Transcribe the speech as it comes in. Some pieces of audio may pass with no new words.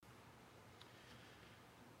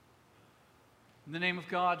In the name of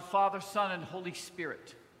God, Father, Son, and Holy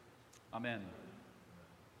Spirit. Amen.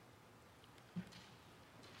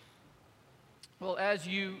 Well, as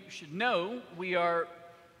you should know, we are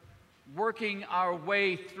working our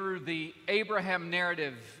way through the Abraham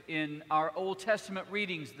narrative in our Old Testament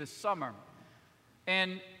readings this summer.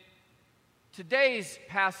 And today's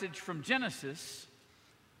passage from Genesis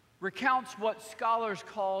recounts what scholars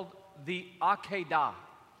called the Akedah.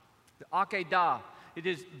 The Akedah. It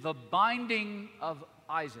is the binding of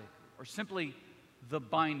Isaac, or simply the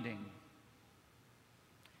binding.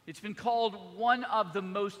 It's been called one of the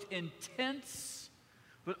most intense,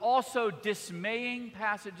 but also dismaying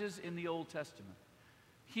passages in the Old Testament.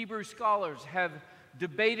 Hebrew scholars have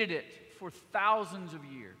debated it for thousands of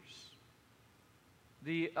years.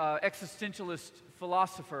 The existentialist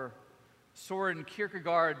philosopher Soren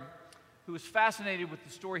Kierkegaard, who was fascinated with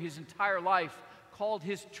the story his entire life, called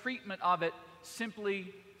his treatment of it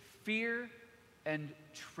simply fear and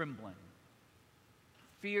trembling.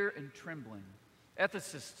 Fear and trembling.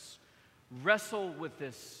 Ethicists wrestle with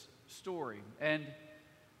this story, and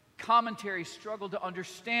commentaries struggle to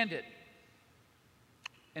understand it.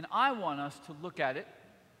 And I want us to look at it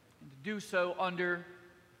and to do so under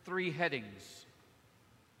three headings.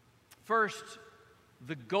 First,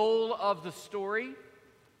 the goal of the story.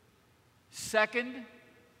 Second,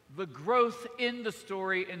 the growth in the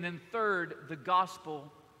story. And then third, the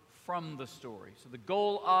gospel from the story. So the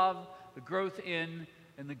goal of, the growth in,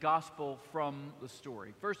 and the gospel from the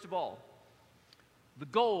story. First of all, the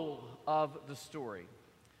goal of the story.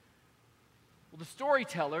 Well, the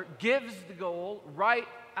storyteller gives the goal right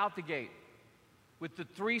out the gate with the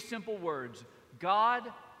three simple words: God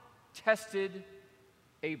tested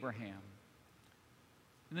Abraham.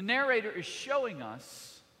 And the narrator is showing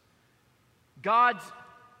us God's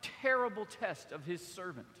terrible test of his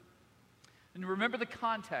servant. And remember the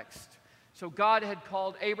context. So God had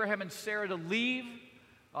called Abraham and Sarah to leave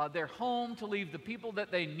their home, to leave the people that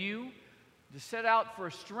they knew, to set out for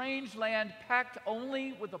a strange land packed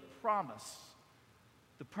only with a promise.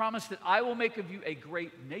 The promise that I will make of you a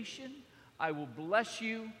great nation, I will bless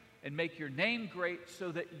you and make your name great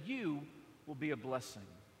so that you will be a blessing.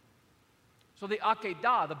 So the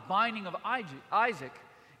Akedah, the binding of Isaac,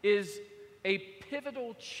 is a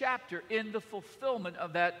pivotal chapter in the fulfillment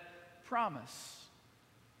of that promise.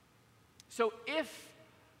 So if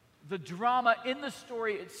the drama in the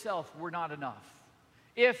story itself were not enough,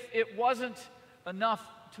 if it wasn't enough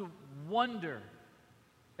to wonder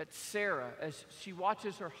at Sarah as she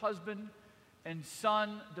watches her husband and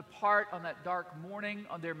son depart on that dark morning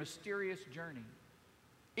on their mysterious journey,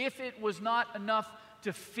 if it was not enough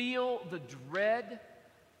to feel the dread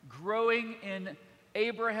growing in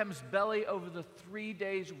Abraham's belly over the 3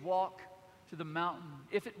 days' walk to the mountain,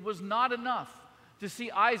 if it was not enough to see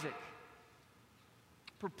Isaac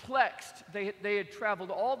perplexed, they had traveled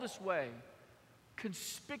all this way,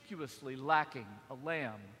 conspicuously lacking a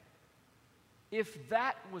lamb. If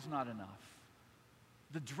that was not enough,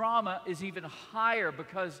 the drama is even higher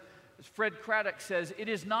because, as Fred Craddock says, it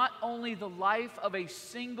is not only the life of a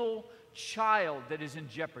single child that is in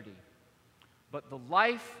jeopardy, but the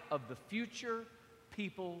life of the future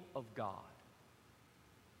people of God.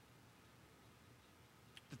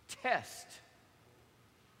 The test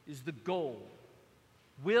is the goal.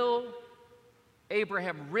 Will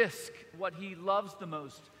Abraham risk what he loves the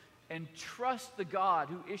most and trust the God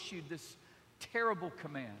who issued this terrible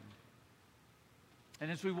command? And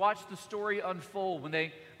as we watch the story unfold, when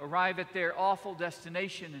they arrive at their awful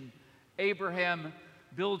destination and Abraham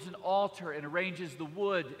builds an altar and arranges the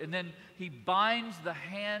wood, and then he binds the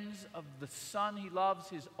hands of the son he loves,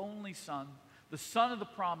 his only son, the son of the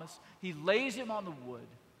promise. He lays him on the wood,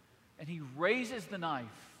 and he raises the knife.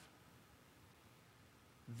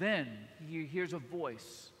 Then he hears a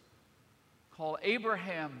voice call,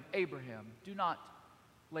 Abraham, Abraham, do not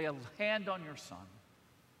lay a hand on your son,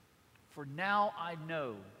 for now I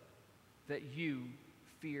know that you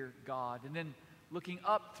fear God. And then looking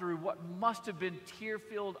up through what must have been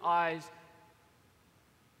tear-filled eyes,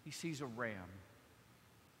 he sees a ram.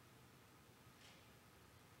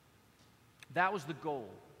 That was the goal.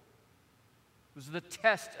 It was the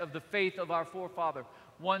test of the faith of our forefather.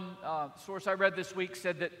 One source I read this week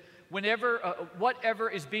said that whatever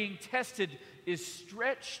is being tested is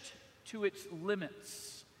stretched to its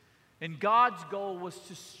limits. And God's goal was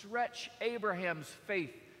to stretch Abraham's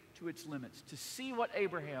faith to its limits, to see what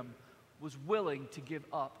Abraham was willing to give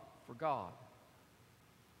up for God.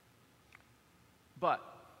 But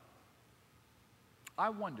I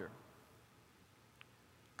wonder,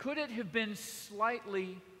 could it have been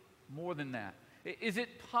slightly more than that? Is it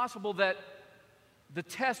possible that the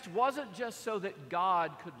test wasn't just so that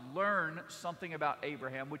God could learn something about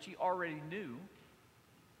Abraham, which he already knew,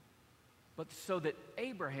 but so that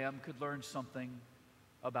Abraham could learn something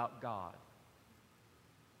about God.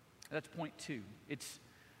 That's point 2. It's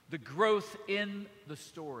the growth in the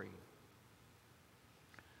story.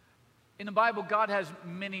 In the Bible, God has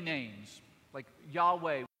many names, like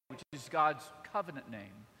Yahweh, which is God's covenant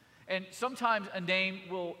name. And sometimes a name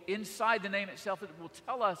will, inside the name itself, it will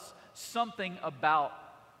tell us something about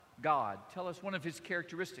God, tell us one of his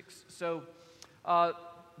characteristics. So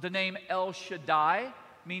the name El Shaddai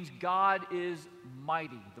means God is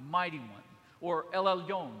mighty, the mighty one. Or El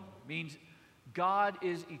Elyon means God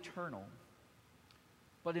is eternal.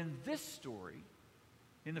 But in this story,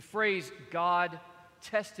 in the phrase God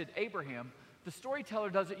tested Abraham, the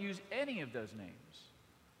storyteller doesn't use any of those names.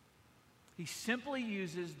 He simply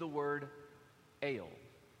uses the word El.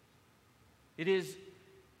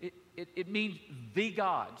 It means the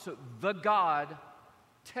God. So the God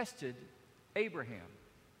tested Abraham.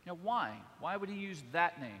 Now why? Why would he use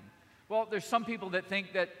that name? Well, there's some people that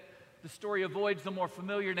think that the story avoids the more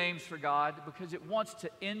familiar names for God because it wants to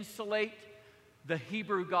insulate the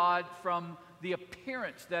Hebrew God from the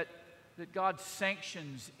appearance that God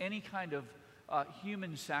sanctions any kind of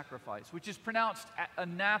human sacrifice, which is pronounced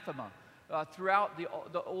anathema throughout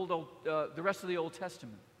the rest of the Old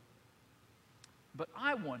Testament. But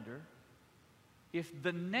I wonder if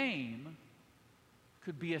the name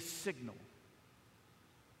could be a signal,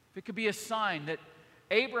 if it could be a sign that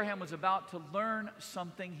Abraham was about to learn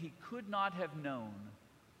something he could not have known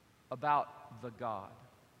about the God.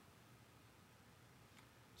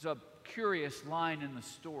 There's a curious line in the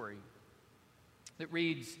story that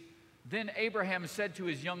reads, "Then Abraham said to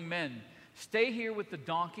his young men, 'Stay here with the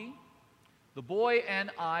donkey. The boy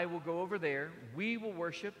and I will go over there. We will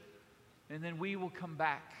worship, and then we will come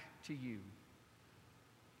back to you.'"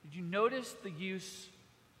 Did you notice the use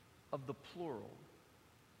of the plural?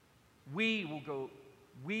 We will go,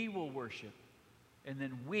 we will worship, and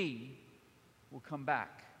then we will come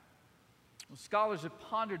back. Well, scholars have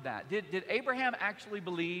pondered that. Did Abraham actually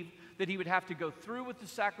believe that he would have to go through with the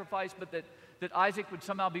sacrifice, but that Isaac would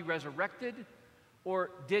somehow be resurrected?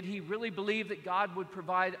 Or did he really believe that God would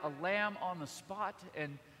provide a lamb on the spot?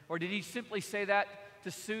 Or did he simply say that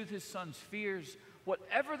to soothe his son's fears?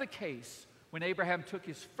 Whatever the case, when Abraham took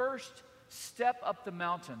his first step up the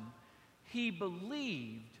mountain, he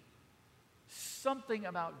believed something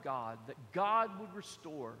about God, that God would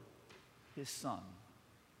restore his son.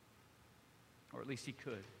 Or at least he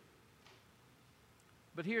could.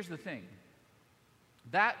 But here's the thing.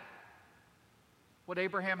 That, what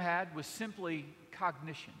Abraham had, was simply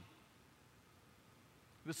cognition.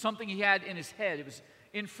 It was something he had in his head. It was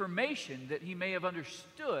information that he may have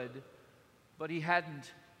understood, but he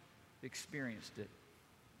hadn't experienced it.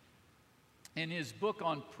 In his book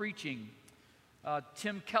on preaching,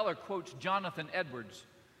 Tim Keller quotes Jonathan Edwards,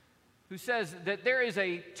 who says that there is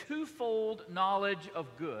a twofold knowledge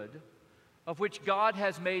of good of which God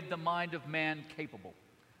has made the mind of man capable.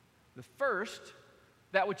 The first,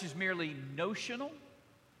 that which is merely notional,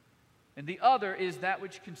 and the other is that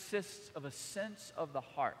which consists of a sense of the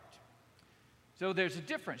heart. So there's a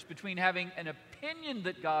difference between having an opinion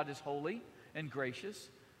that God is holy and gracious,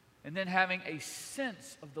 and then having a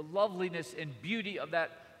sense of the loveliness and beauty of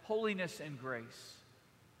that holiness and grace.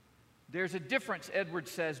 There's a difference, Edwards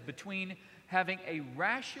says, between having a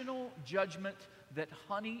rational judgment that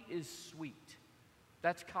honey is sweet,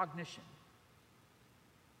 that's cognition,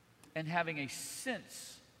 and having a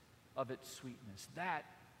sense of its sweetness, that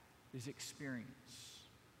is experience.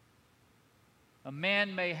 A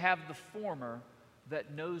man may have the former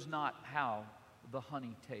that knows not how the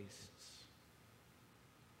honey tastes.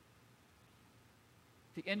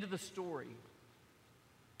 At the end of the story,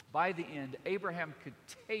 by the end, Abraham could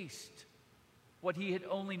taste what he had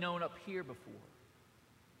only known up here before.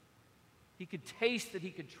 He could taste that he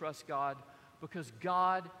could trust God because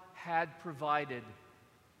God had provided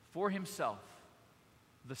for himself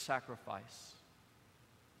the sacrifice.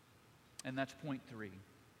 And that's point 3.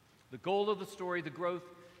 The goal of the story, the growth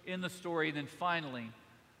in the story, and then finally,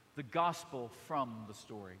 the gospel from the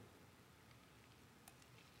story.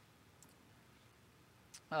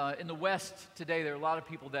 In the West today, there are a lot of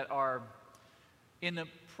people that are in the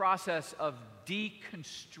process of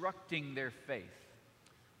deconstructing their faith,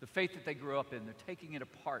 the faith that they grew up in. They're taking it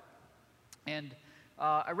apart. And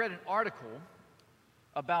I read an article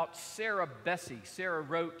about Sarah Bessey. Sarah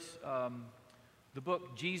wrote the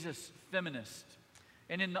book Jesus Feminist.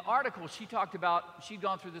 And in the article, she talked about, she'd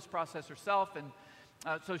gone through this process herself,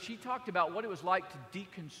 and so she talked about what it was like to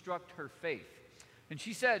deconstruct her faith. And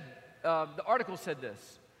she said, the article said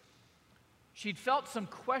this: she'd felt some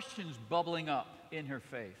questions bubbling up in her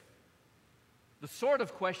faith. The sort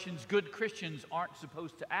of questions good Christians aren't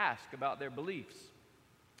supposed to ask about their beliefs.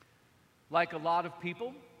 Like a lot of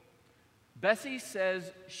people, Bessie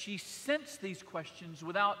says she sensed these questions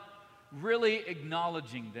without really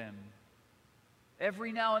acknowledging them.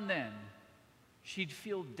 Every now and then, she'd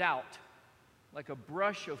feel doubt, like a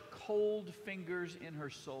brush of cold fingers in her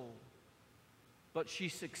soul. But she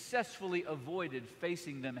successfully avoided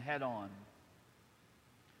facing them head on.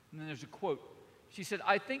 And then there's a quote. She said,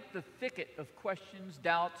 "I think the thicket of questions,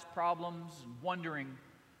 doubts, problems, and wondering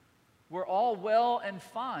were all well and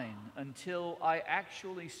fine until I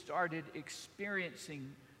actually started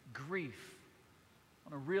experiencing grief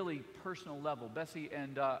on a really personal level." Bessie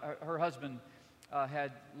and her husband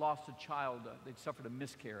had lost a child. They'd suffered a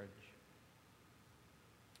miscarriage.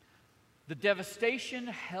 The devastation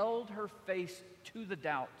held her face to the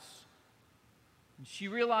doubts. And she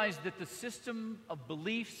realized that the system of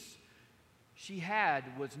beliefs she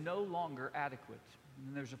had was no longer adequate. And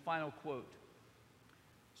then there's a final quote.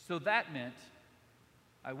 "So that meant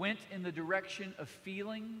I went in the direction of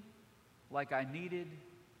feeling like I needed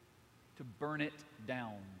to burn it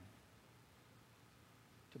down."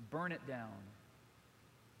 To burn it down.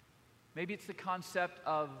 Maybe it's the concept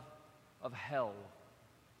of hell.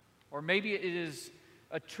 Or maybe it is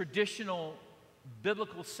a traditional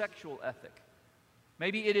biblical sexual ethic.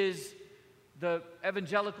 Maybe it is the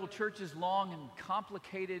evangelical church's long and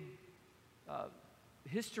complicated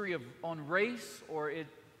history on race, or it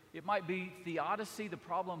might be theodicy, the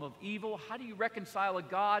problem of evil. How do you reconcile a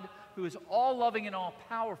God who is all-loving and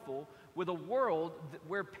all-powerful with a world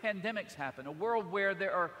where pandemics happen, a world where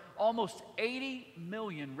there are almost 80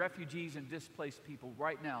 million refugees and displaced people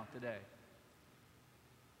right now today?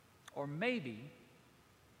 Or maybe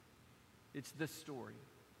it's this story.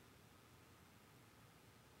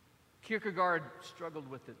 Kierkegaard struggled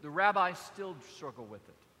with it. The rabbis still struggle with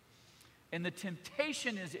it. And the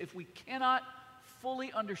temptation is, if we cannot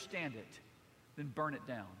fully understand it, then burn it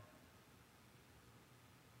down.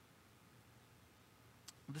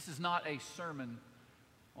 This is not a sermon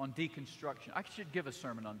on deconstruction. I should give a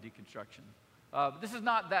sermon on deconstruction. This is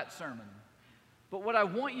not that sermon. But what I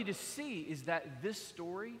want you to see is that this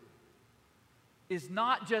story is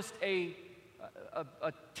not just a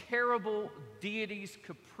terrible deity's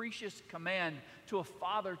capricious command to a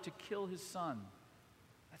father to kill his son.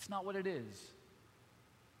 That's not what it is.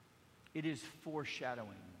 It is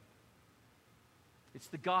foreshadowing. It's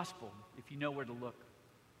the gospel, if you know where to look.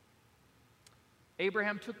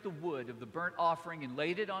 Abraham took the wood of the burnt offering and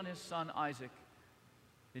laid it on his son Isaac.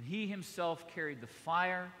 Then he himself carried the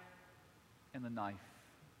fire and the knife.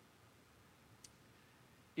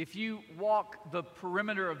 If you walk the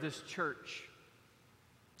perimeter of this church,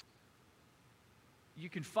 you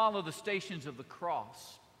can follow the stations of the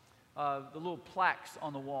cross, the little plaques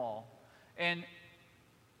on the wall. And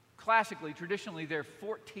classically, traditionally, there are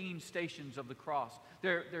 14 stations of the cross.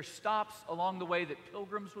 They're stops along the way that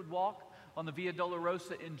pilgrims would walk on the Via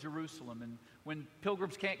Dolorosa in Jerusalem. And when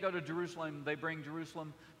pilgrims can't go to Jerusalem, they bring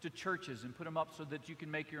Jerusalem to churches and put them up so that you can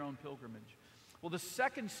make your own pilgrimage. Well, the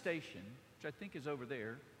second station, which I think is over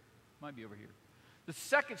there, might be over here. The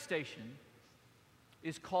second station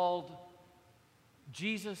is called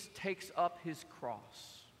Jesus Takes Up His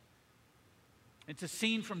Cross. It's a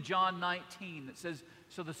scene from John 19 that says,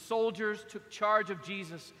 "So the soldiers took charge of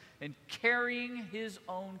Jesus, and carrying his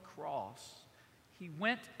own cross, he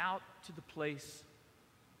went out to the place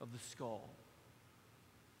of the skull."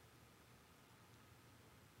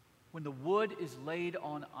 When the wood is laid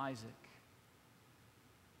on Isaac,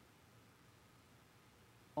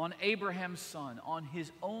 on Abraham's son, on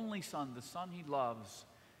his only son, the son he loves,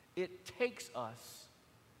 it takes us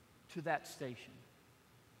to that station.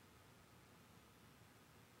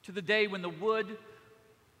 To the day when the wood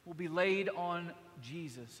will be laid on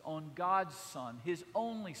Jesus, on God's Son, his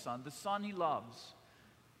only Son, the Son he loves.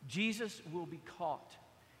 Jesus will be caught.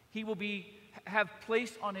 He will have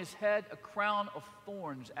placed on his head a crown of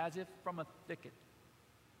thorns, as if from a thicket.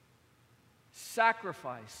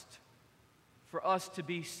 Sacrificed for us to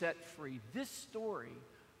be set free. This story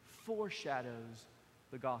foreshadows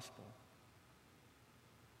the gospel.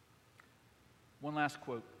 One last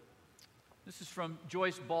quote. This is from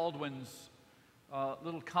Joyce Baldwin's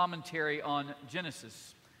little commentary on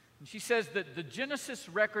Genesis. And she says that the Genesis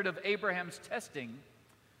record of Abraham's testing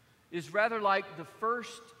is rather like the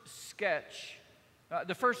first sketch,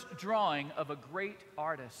 the first drawing of a great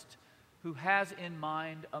artist who has in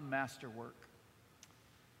mind a masterwork.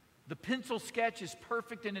 The pencil sketch is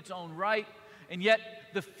perfect in its own right, And yet,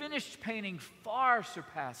 the finished painting far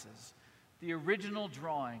surpasses the original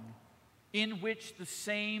drawing, in which the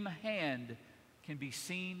same hand can be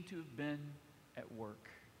seen to have been at work.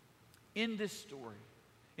 In this story,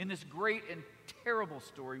 in this great and terrible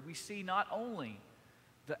story, we see not only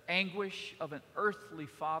the anguish of an earthly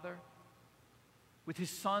father with his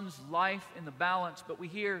son's life in the balance, but we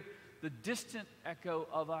hear the distant echo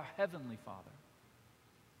of our heavenly Father,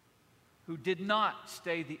 who did not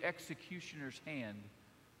stay the executioner's hand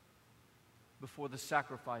before the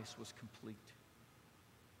sacrifice was complete.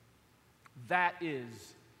 That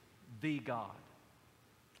is the God.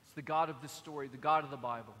 It's the God of this story, the God of the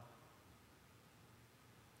Bible.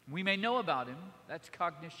 We may know about him, that's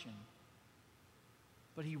cognition,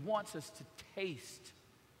 but he wants us to taste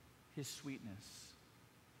his sweetness.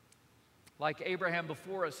 Like Abraham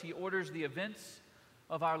before us, he orders the events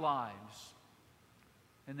of our lives.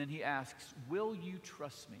 And then he asks, will you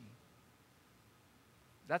trust me?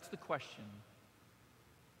 That's the question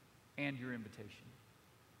and your invitation.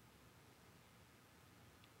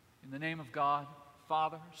 In the name of God,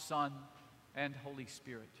 Father, Son, and Holy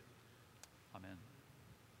Spirit. Amen.